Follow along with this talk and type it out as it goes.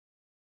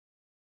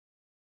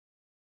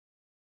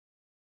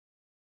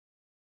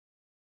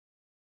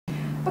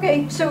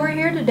Okay, so we're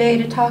here today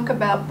to talk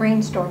about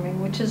brainstorming,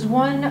 which is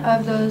one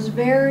of those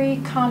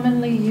very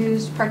commonly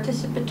used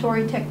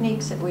participatory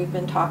techniques that we've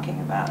been talking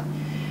about.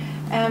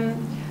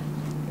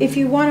 If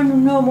you want to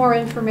know more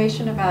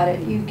information about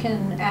it, you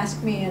can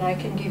ask me and I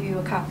can give you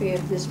a copy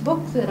of this book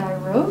that I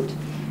wrote.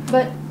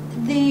 But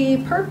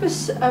the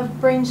purpose of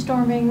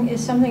brainstorming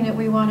is something that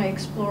we want to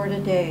explore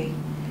today.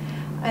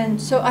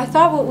 And so I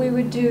thought what we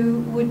would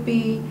do would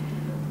be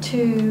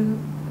to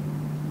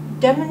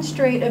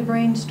demonstrate a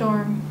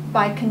brainstorm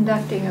by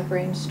conducting a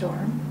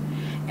brainstorm.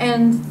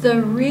 And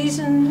the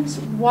reasons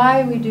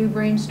why we do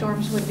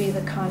brainstorms would be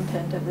the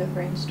content of the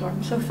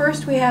brainstorm. So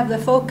first we have the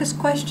focus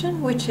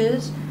question, which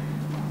is,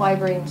 why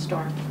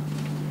brainstorm?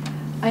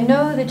 I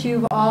know that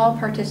you've all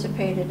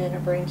participated in a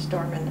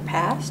brainstorm in the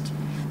past,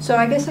 so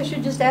I guess I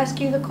should just ask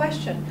you the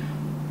question.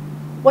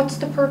 What's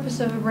the purpose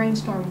of a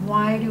brainstorm?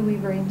 Why do we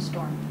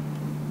brainstorm?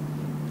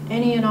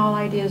 Any and all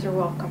ideas are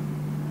welcome.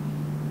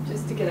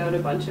 Just to get out a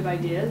bunch of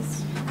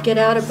ideas. Get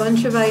out a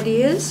bunch of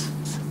ideas?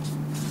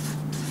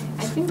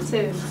 I think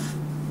to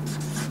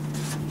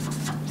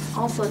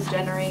also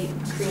generate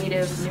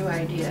creative new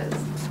ideas.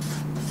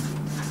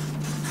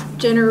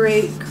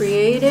 Generate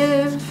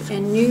creative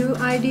and new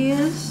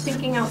ideas?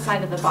 Thinking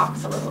outside of the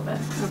box a little bit.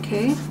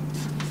 Okay.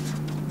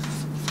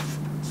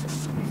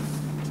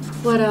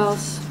 What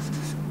else?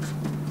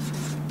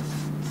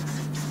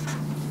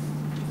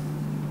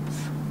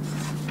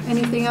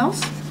 Anything else?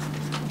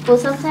 Well,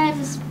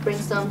 sometimes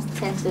brainstorms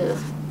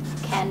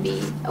can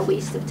be a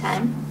waste of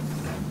time.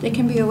 They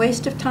can be a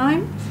waste of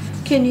time?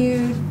 Can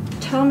you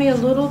tell me a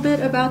little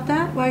bit about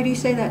that? Why do you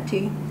say that,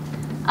 T?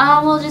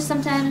 Well, just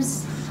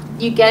sometimes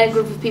you get a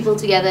group of people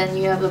together and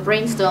you have a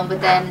brainstorm,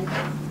 but then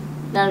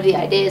none of the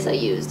ideas are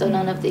used or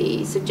none of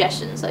the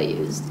suggestions are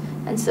used.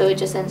 And so it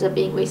just ends up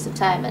being a waste of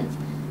time, and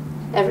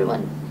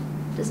everyone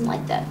doesn't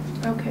like that.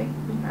 Okay,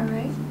 all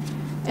right.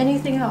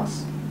 Anything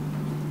else?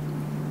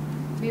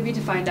 Maybe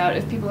to find out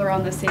if people are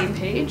on the same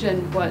page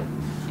and what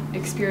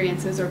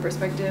experiences or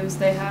perspectives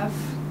they have.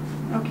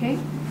 Okay,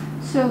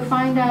 so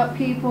find out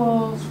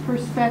people's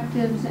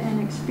perspectives and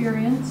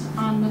experience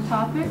on the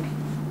topic.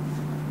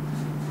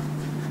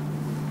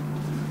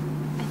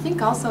 I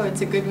think also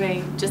it's a good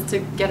way just to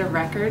get a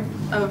record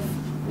of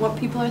what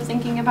people are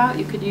thinking about.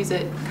 You could use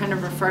it, kind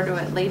of refer to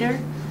it later.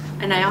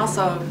 And I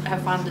also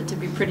have found it to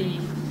be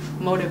pretty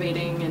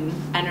motivating and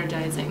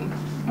energizing.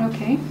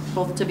 Okay.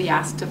 Both to be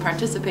asked to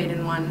participate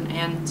in one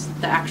and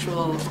the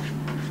actual,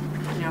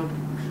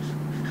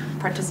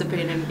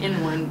 participating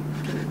in one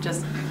can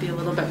just be a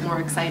little bit more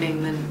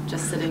exciting than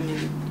just sitting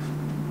and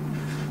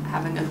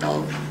having a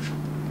dull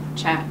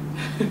chat.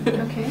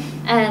 Okay.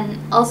 And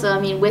also, I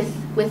mean,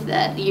 with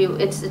that,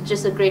 it's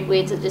just a great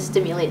way to just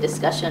stimulate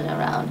discussion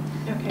around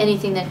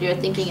anything that you're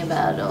thinking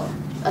about or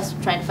us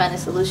trying to find a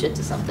solution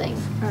to something.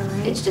 All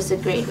right. It's just a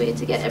great way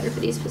to get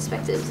everybody's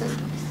perspectives and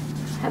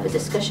have a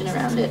discussion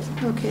around it.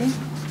 Okay.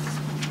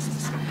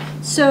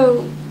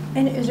 So,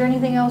 and is there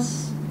anything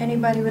else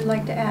anybody would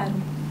like to add?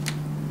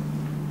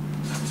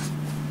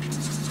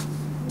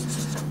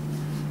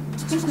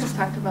 I think we've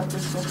talked about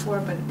this before,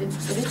 but it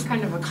is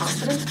kind of a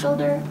confidence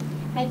builder,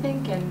 I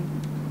think,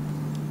 and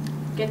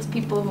gets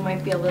people who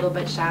might be a little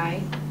bit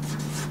shy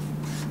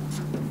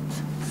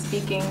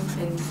speaking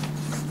in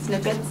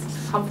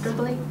snippets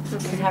comfortably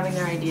and having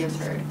their ideas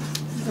heard.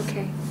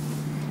 Okay.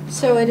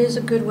 So it is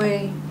a good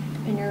way,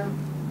 in your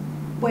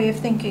way of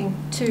thinking,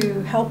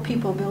 to help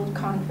people build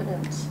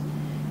confidence.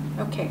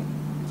 Okay.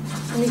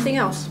 Anything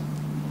else?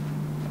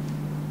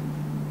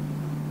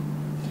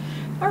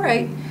 All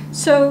right.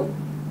 So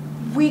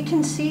we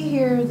can see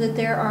here that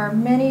there are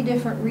many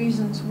different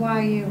reasons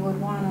why you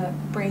would want to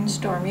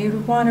brainstorm. You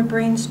would want to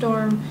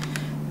brainstorm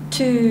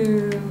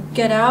to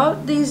get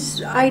out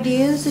these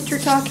ideas that you're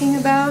talking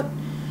about,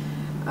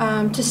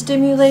 to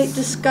stimulate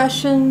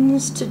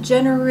discussions, to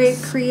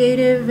generate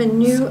creative and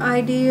new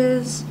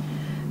ideas,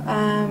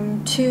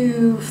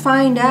 to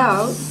find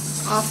out.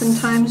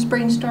 Oftentimes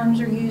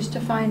brainstorms are used to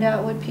find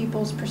out what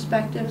people's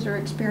perspectives or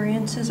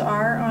experiences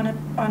are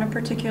on a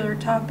particular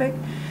topic.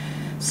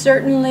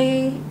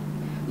 Certainly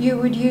you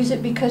would use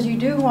it because you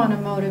do want to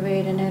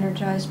motivate and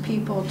energize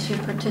people to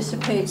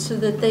participate so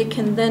that they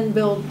can then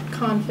build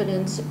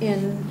confidence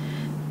in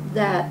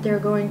that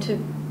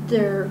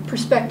their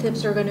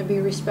perspectives are going to be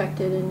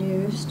respected and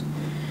used.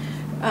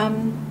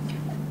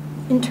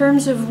 In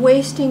terms of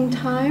wasting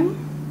time,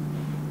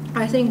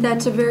 I think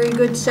that's a very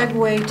good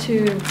segue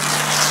to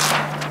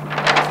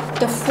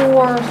the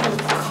four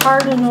sort of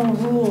cardinal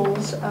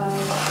rules of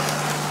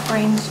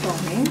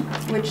brainstorming,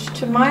 which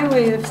to my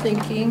way of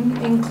thinking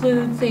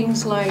include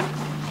things like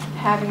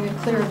having a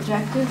clear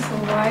objective for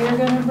why you're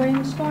going to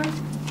brainstorm.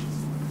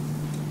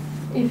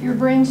 If your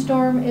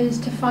brainstorm is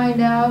to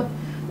find out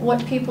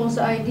what people's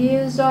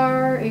ideas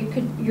are,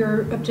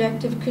 your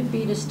objective could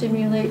be to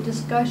stimulate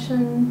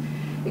discussion.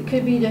 It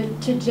could be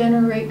to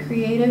generate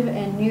creative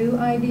and new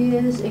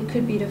ideas. It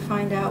could be to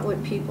find out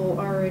what people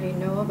already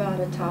know about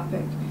a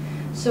topic.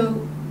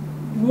 So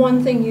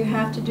one thing you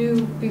have to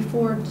do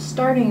before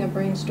starting a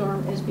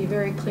brainstorm is be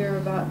very clear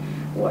about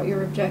what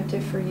your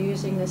objective for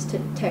using this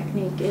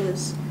technique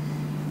is.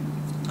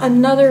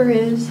 Another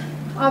is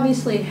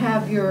obviously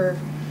have your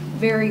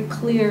very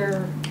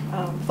clear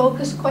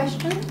focus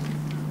question.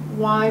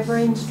 Why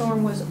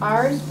brainstorm was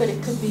ours, but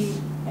it could be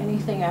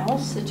anything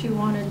else that you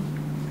wanted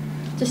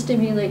to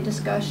stimulate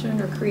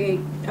discussion or create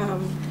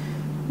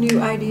new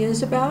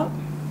ideas about.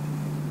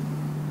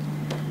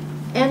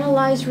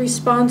 Analyze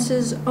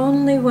responses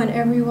only when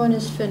everyone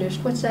is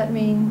finished. What's that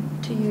mean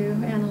to you?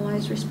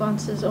 Analyze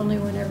responses only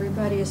when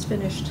everybody is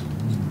finished.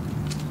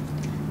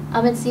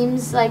 It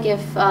seems like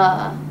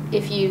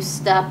if you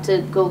stop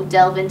to go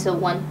delve into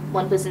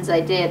one person's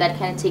idea, that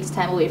kind of takes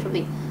time away from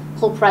the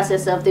whole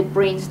process of the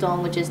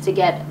brainstorm, which is to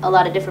get a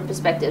lot of different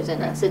perspectives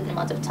in a certain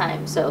amount of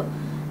time. So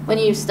when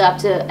you stop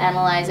to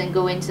analyze and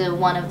go into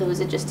one of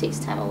those, it just takes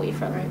time away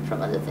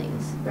from other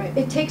things. Right.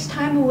 It takes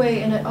time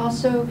away, and it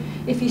also,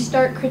 if you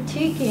start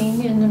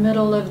critiquing in the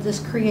middle of this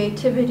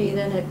creativity,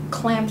 then it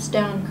clamps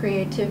down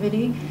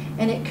creativity,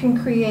 and it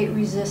can create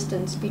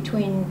resistance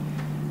between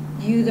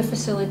you, the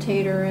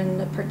facilitator, and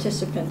the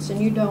participants.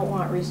 And you don't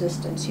want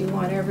resistance. You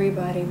want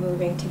everybody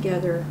moving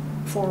together,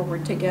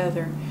 forward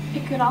together.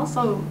 It could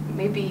also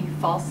maybe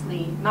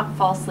not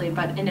falsely,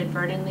 but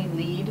inadvertently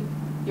lead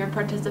your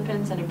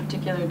participants in a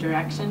particular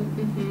direction.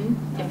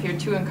 Mm-hmm. If you're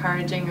too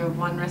encouraging of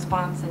one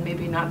response and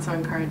maybe not so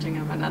encouraging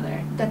of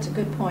another. That's a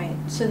good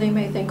point. So they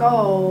may think,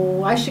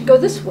 oh, I should go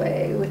this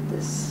way with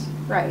this.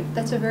 Right,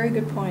 that's a very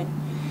good point.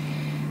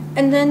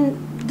 And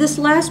then this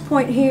last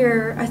point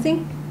here, I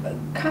think,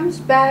 comes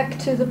back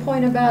to the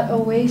point about a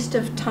waste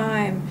of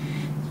time,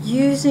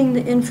 using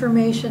the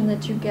information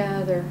that you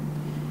gather.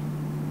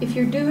 If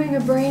you're doing a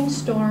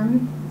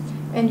brainstorm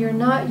and you're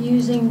not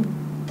using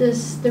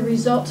the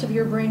results of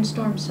your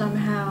brainstorm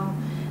somehow,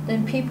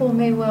 then people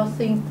may well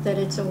think that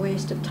it's a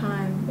waste of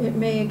time. It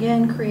may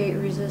again create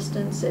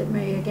resistance. It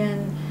may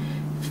again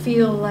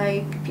feel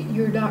like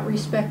you're not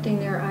respecting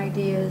their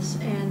ideas.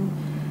 And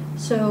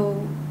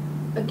so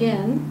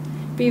again,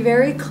 be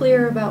very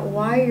clear about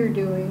why you're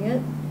doing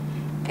it,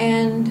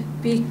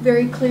 and be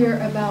very clear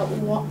about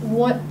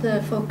what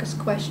the focus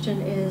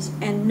question is,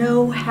 and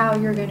know how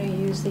you're going to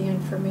use the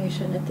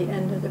information at the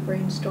end of the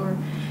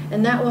brainstorm.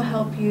 And that will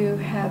help you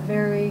have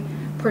very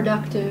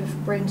productive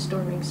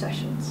brainstorming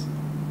sessions.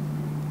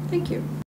 Thank you.